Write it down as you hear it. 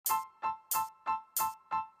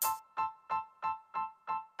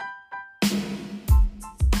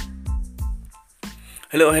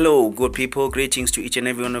Hello, hello, good people. Greetings to each and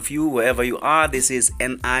every one of you, wherever you are. This is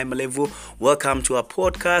N.I. Malevu. Welcome to our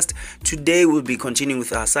podcast. Today we'll be continuing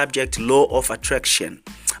with our subject, Law of Attraction.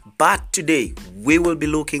 But today we will be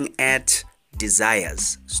looking at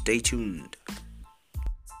desires. Stay tuned.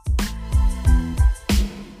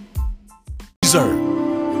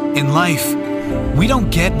 In life, we don't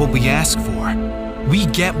get what we ask for. We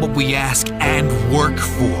get what we ask and work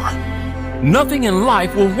for. Nothing in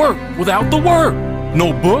life will work without the Word.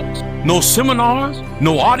 No books, no seminars,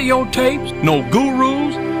 no audio tapes, no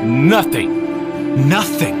gurus, nothing.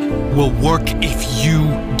 Nothing will work if you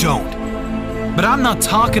don't. But I'm not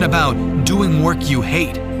talking about doing work you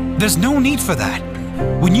hate. There's no need for that.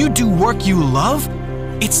 When you do work you love,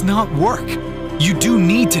 it's not work. You do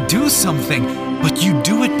need to do something, but you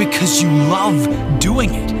do it because you love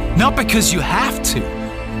doing it, not because you have to.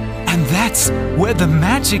 And that's where the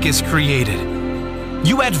magic is created.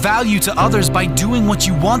 You add value to others by doing what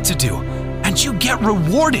you want to do, and you get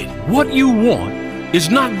rewarded. What you want is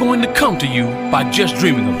not going to come to you by just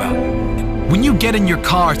dreaming about it. When you get in your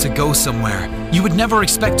car to go somewhere, you would never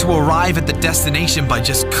expect to arrive at the destination by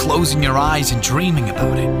just closing your eyes and dreaming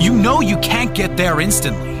about it. You know you can't get there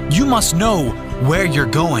instantly. You must know where you're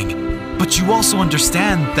going, but you also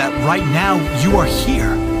understand that right now you are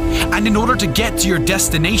here. And in order to get to your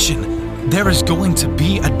destination, there is going to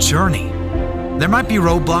be a journey. There might be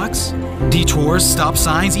roadblocks, detours, stop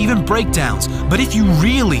signs, even breakdowns, but if you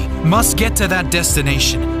really must get to that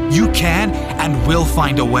destination, you can and will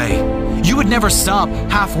find a way. You would never stop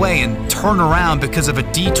halfway and turn around because of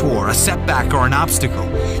a detour, a setback, or an obstacle.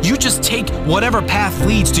 You just take whatever path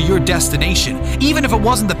leads to your destination, even if it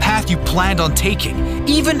wasn't the path you planned on taking,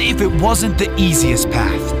 even if it wasn't the easiest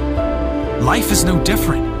path. Life is no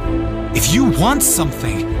different. If you want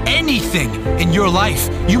something, anything in your life,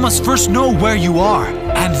 you must first know where you are,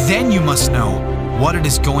 and then you must know what it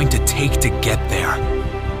is going to take to get there.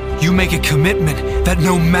 You make a commitment that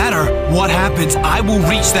no matter what happens, I will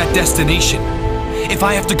reach that destination. If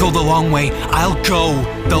I have to go the long way, I'll go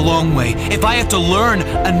the long way. If I have to learn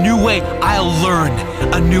a new way, I'll learn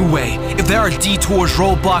a new way. If there are detours,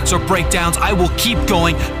 roadblocks, or breakdowns, I will keep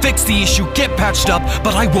going, fix the issue, get patched up,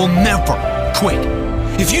 but I will never quit.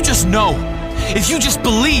 If you just know, if you just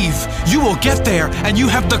believe, you will get there and you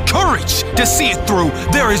have the courage to see it through.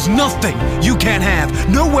 There is nothing you can't have,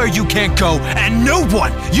 nowhere you can't go, and no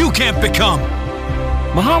one you can't become.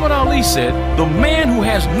 Muhammad Ali said, "The man who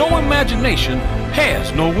has no imagination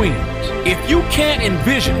has no wings." If you can't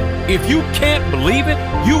envision it, if you can't believe it,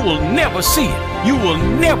 you will never see it. You will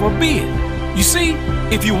never be it. You see,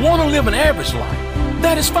 if you want to live an average life,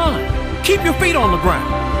 that is fine. Keep your feet on the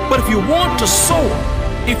ground. But if you want to soar,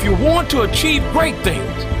 if you want to achieve great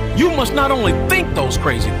things, you must not only think those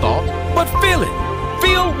crazy thoughts, but feel it.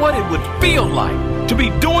 Feel what it would feel like to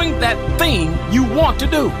be doing that thing you want to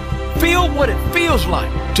do. Feel what it feels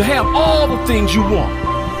like to have all the things you want,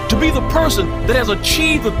 to be the person that has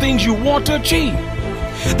achieved the things you want to achieve.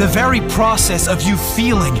 The very process of you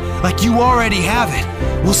feeling like you already have it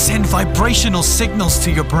will send vibrational signals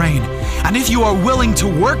to your brain. And if you are willing to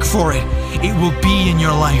work for it, it will be in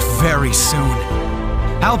your life very soon.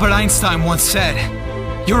 Albert Einstein once said,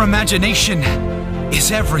 "Your imagination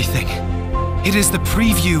is everything. It is the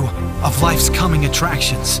preview of life's coming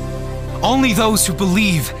attractions. Only those who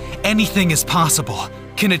believe anything is possible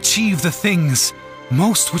can achieve the things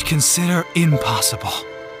most would consider impossible."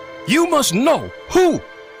 You must know who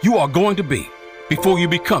you are going to be before you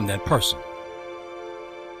become that person.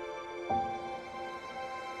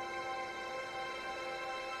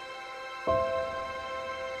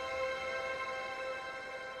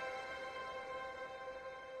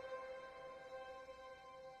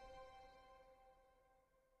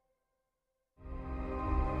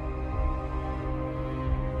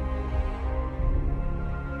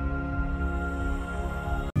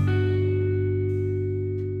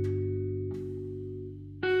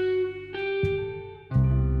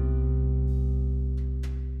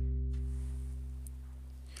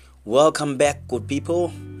 Welcome back, good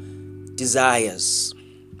people. Desires.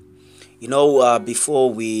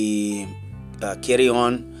 Before we carry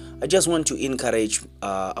on, I just want to encourage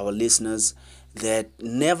our listeners that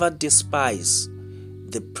never despise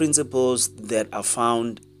the principles that are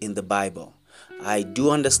found in the Bible. I do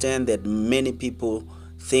understand that many people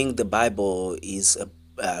think the Bible is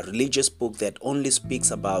a religious book that only speaks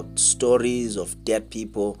about stories of dead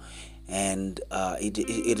people, and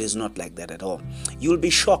it is not like that at all. You'll be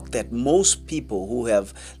shocked that most people who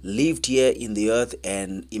have lived here in the earth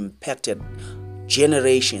and impacted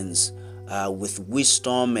generations with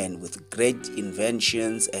wisdom and with great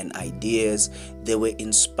inventions and ideas. They were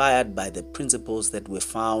inspired by the principles that were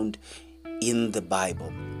found in the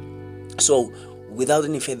Bible. So, without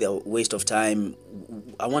any further waste of time,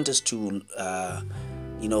 I want us to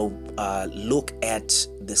look at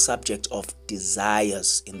the subject of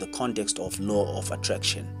desires in the context of law of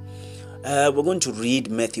attraction. We're going to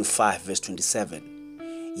read Matthew 5 verse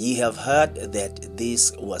 27. Ye have heard that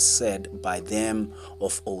this was said by them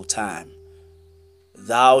of old time,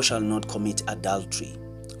 Thou shalt not commit adultery.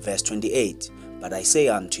 Verse 28. But I say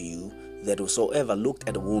unto you that whosoever looked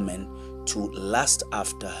at a woman to lust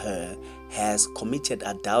after her has committed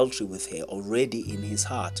adultery with her already in his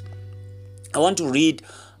heart. I want to read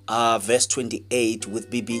verse 28 with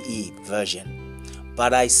BBE version.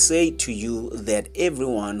 But I say to you that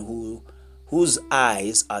everyone whose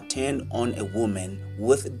eyes are turned on a woman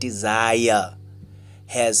with desire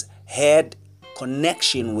has had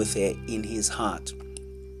connection with her in his heart.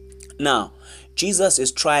 Now, Jesus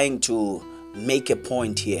is trying to make a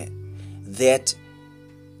point here that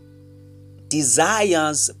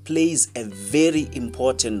desires plays a very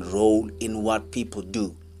important role in what people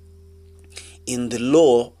do. In the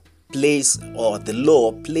law placed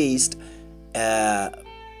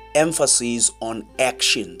emphasis on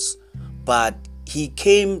actions, but he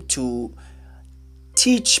came to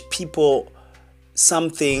teach people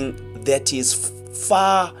something that is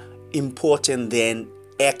far important than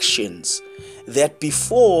actions. That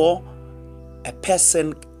before a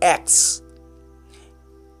person acts,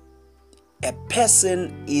 a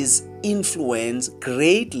person is influenced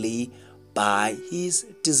greatly by his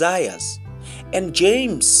desires. And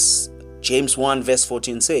James 1 verse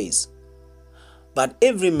 14 says, But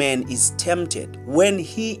every man is tempted when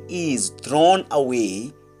he is drawn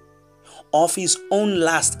away of his own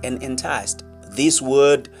lust and enticed. This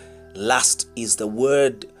word lust is the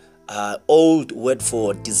old word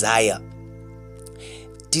for desire.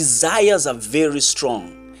 Desires are very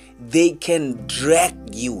strong. They can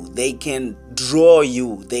drag you, they can draw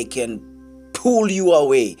you, they can pull you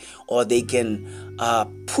away, or they can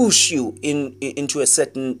push you into a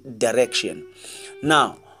certain direction.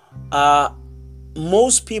 Now,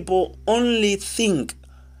 most people only think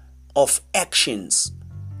of actions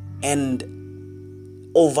and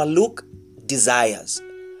overlook desires,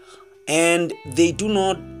 and they do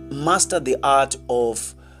not master the art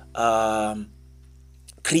of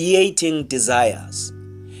creating desires,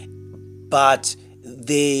 but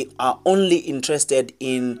they are only interested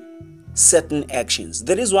in certain actions.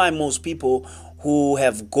 That is why most people who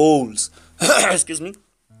have goals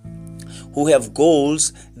who have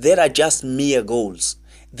goals that are just mere goals,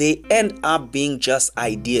 they end up being just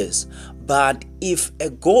ideas. But if a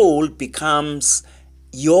goal becomes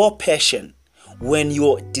your passion, when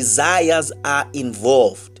your desires are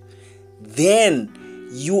involved, then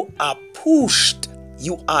you are pushed,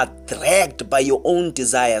 you are dragged by your own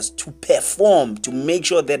desires to perform, to make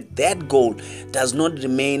sure that that goal does not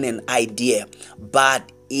remain an idea, but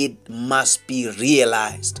it must be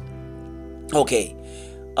realized. Okay,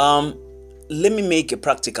 let me make a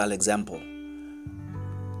practical example.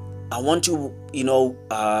 I want to,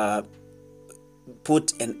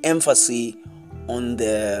 put an emphasis on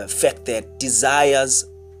the fact that desires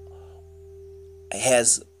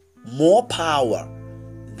has more power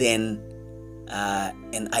than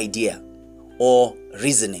an idea or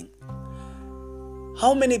reasoning.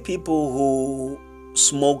 How many people who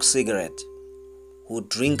smoke cigarette, who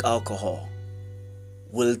drink alcohol,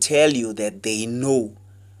 will tell you that they know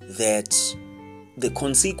that the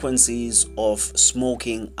consequences of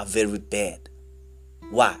smoking are very bad?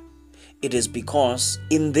 Why? It is because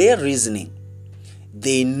in their reasoning,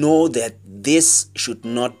 they know that this should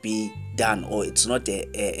not be done, or it's not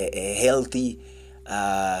a healthy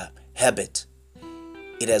habit.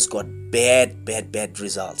 It has got bad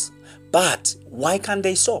results. But why can't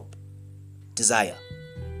they stop? Desire.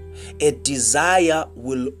 A desire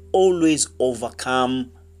will always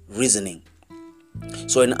overcome reasoning.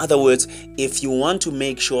 So in other words, if you want to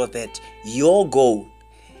make sure that your goal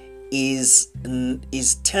is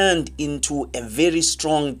turned into a very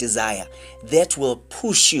strong desire that will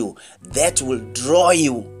push you, that will draw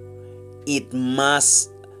you, it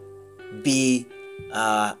must be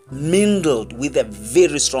mingled with a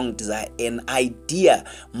very strong desire. An idea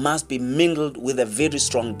must be mingled with a very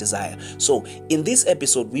strong desire. So in this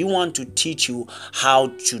episode, we want to teach you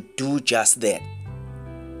how to do just that.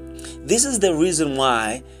 This is the reason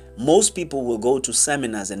why most people will go to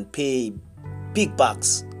seminars and pay big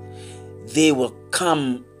bucks. They will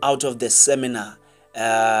come out of the seminar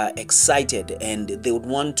excited, and they would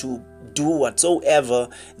want to do whatsoever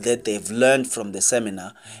that they've learned from the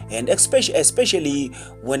seminar, and especially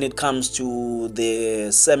when it comes to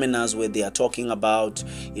the seminars where they are talking about,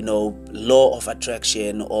 law of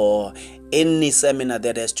attraction, or any seminar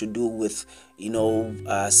that has to do with,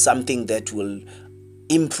 something that will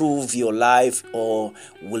improve your life or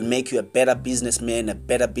will make you a better businessman, a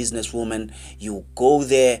better businesswoman. You go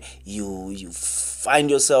there, you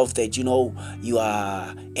find yourself that you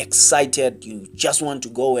are excited, you just want to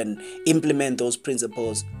go and implement those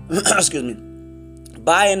principles. Excuse me.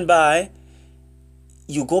 By and by,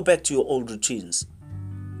 you go back to your old routines.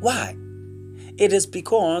 Why? It is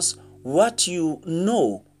because what you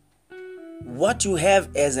know, what you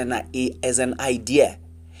have as an idea,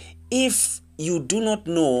 if you do not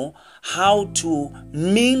know how to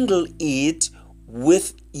mingle it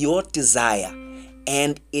with your desire,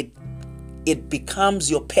 and it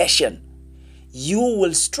becomes your passion, you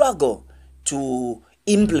will struggle to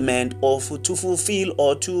implement or to fulfill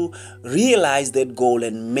or to realize that goal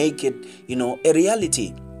and make it, a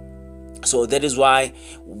reality. So that is why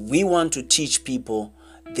we want to teach people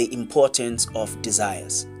the importance of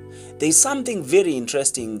desires. There's something very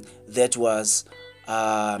interesting that was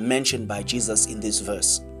mentioned by Jesus in this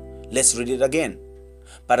verse. Let's read it again.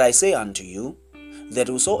 But I say unto you, that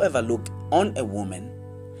whosoever look on a woman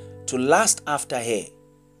to lust after her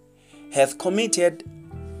hath committed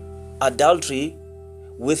adultery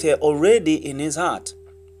with her already in his heart.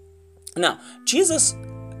 Now, Jesus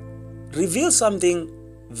reveals something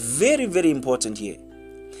very, very important here.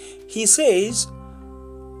 He says,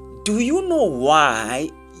 do you know why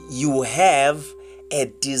you have a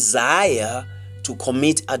desire to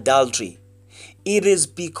commit adultery? It is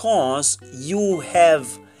because you have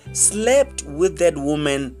slept with that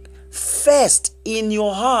woman first in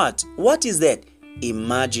your heart. What is that?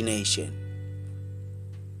 Imagination.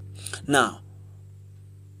 Now,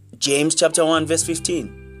 James chapter 1 verse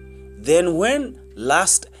 15. Then when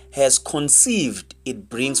lust has conceived, it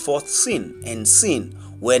brings forth sin, and sin,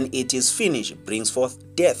 when it is finished, brings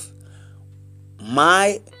forth death.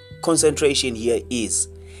 My concentration here is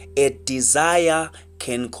a desire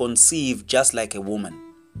can conceive just like a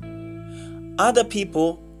woman. Other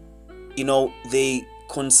people, they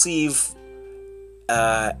conceive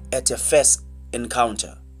at a first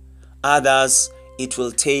encounter. Others, it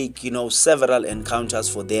will take, several encounters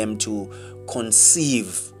for them to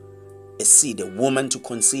conceive a seed, a woman to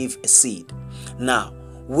conceive a seed. Now,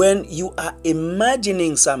 when you are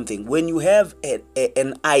imagining something, when you have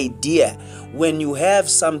an idea, when you have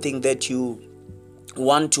something that you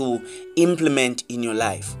want to implement in your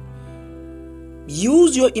life,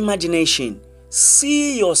 use your imagination.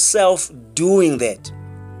 See yourself doing that.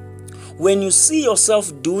 When you see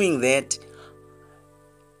yourself doing that,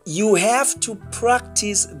 you have to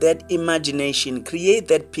practice that imagination, create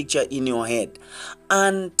that picture in your head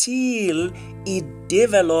until it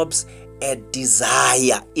develops a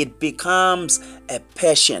desire. It becomes a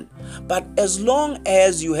passion. But as long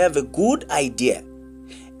as you have a good idea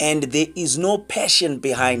and there is no passion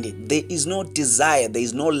behind it, there is no desire, there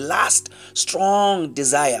is no last strong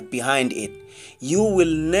desire behind it, you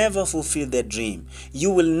will never fulfill that dream. You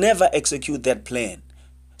will never execute that plan.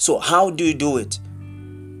 So how do you do it?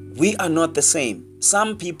 We are not the same.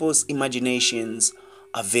 Some people's imaginations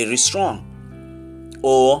are very strong,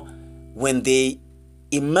 or when they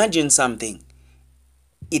imagine something,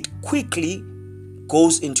 it quickly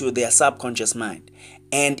goes into their subconscious mind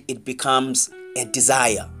and it becomes a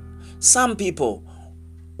desire. Some people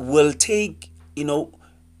will take,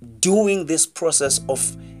 doing this process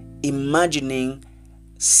of imagining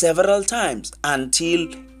several times until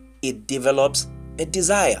it develops a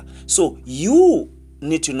desire. So you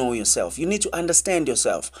need to know yourself. You need to understand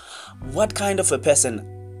yourself. What kind of a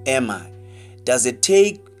person am I? Does it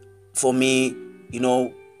take for me,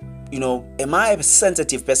 am I a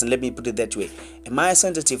sensitive person? Let me put it that way. Am I a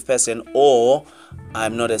sensitive person, or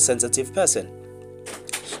I'm not a sensitive person?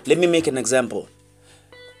 Let me make an example.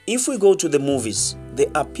 If we go to the movies, there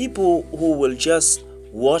are people who will just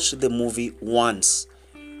watch the movie once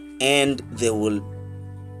and they will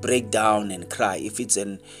break down and cry if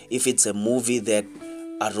it's a movie that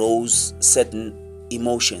arouse certain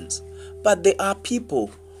emotions. But there are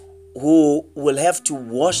people who will have to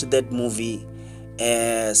watch that movie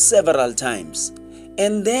several times,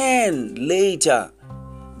 and then later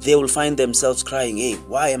they will find themselves crying. Hey,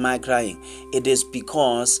 why am I crying? It is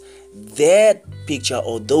because that picture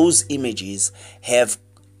or those images have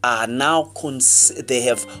caused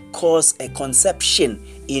a conception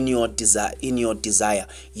in your desire.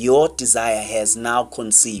 Your desire has now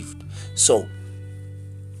conceived. So,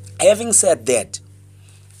 having said that,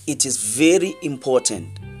 it is very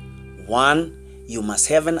important One, you must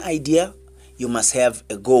have an idea. You must have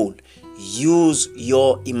a goal. Use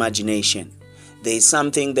your imagination. There is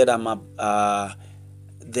something that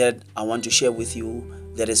that I want to share with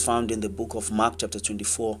you that is found in the book of Mark chapter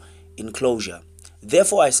 24 in closure.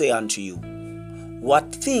 Therefore I say unto you,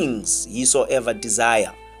 what things ye soever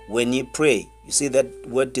desire when ye pray. You see that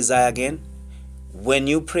word desire again? When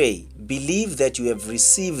you pray, believe that you have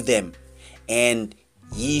received them, and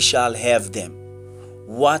ye shall have them.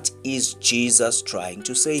 What is Jesus trying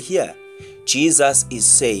to say here? Jesus is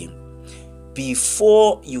saying,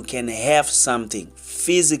 before you can have something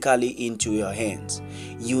physically into your hands,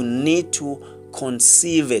 you need to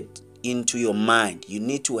conceive it into your mind. You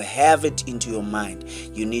need to have it into your mind.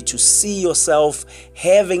 You need to see yourself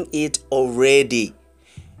having it already.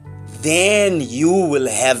 Then you will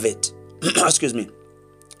have it. Excuse me.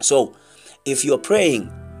 So, if you're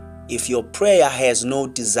praying, if your prayer has no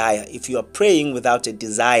desire, if you are praying without a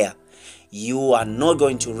desire, you are not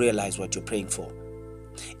going to realize what you're praying for.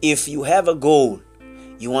 If you have a goal,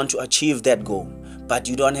 you want to achieve that goal, but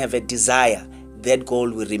you don't have a desire, that goal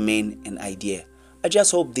will remain an idea. I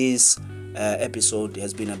just hope this episode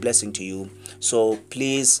has been a blessing to you. So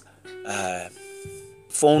please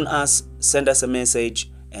phone us, send us a message,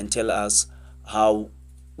 and tell us how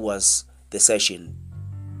was the session.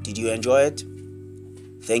 Did you enjoy it?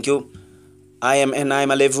 Thank you. I am Enai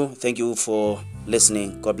Malevu. Thank you for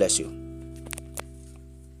listening. God bless you.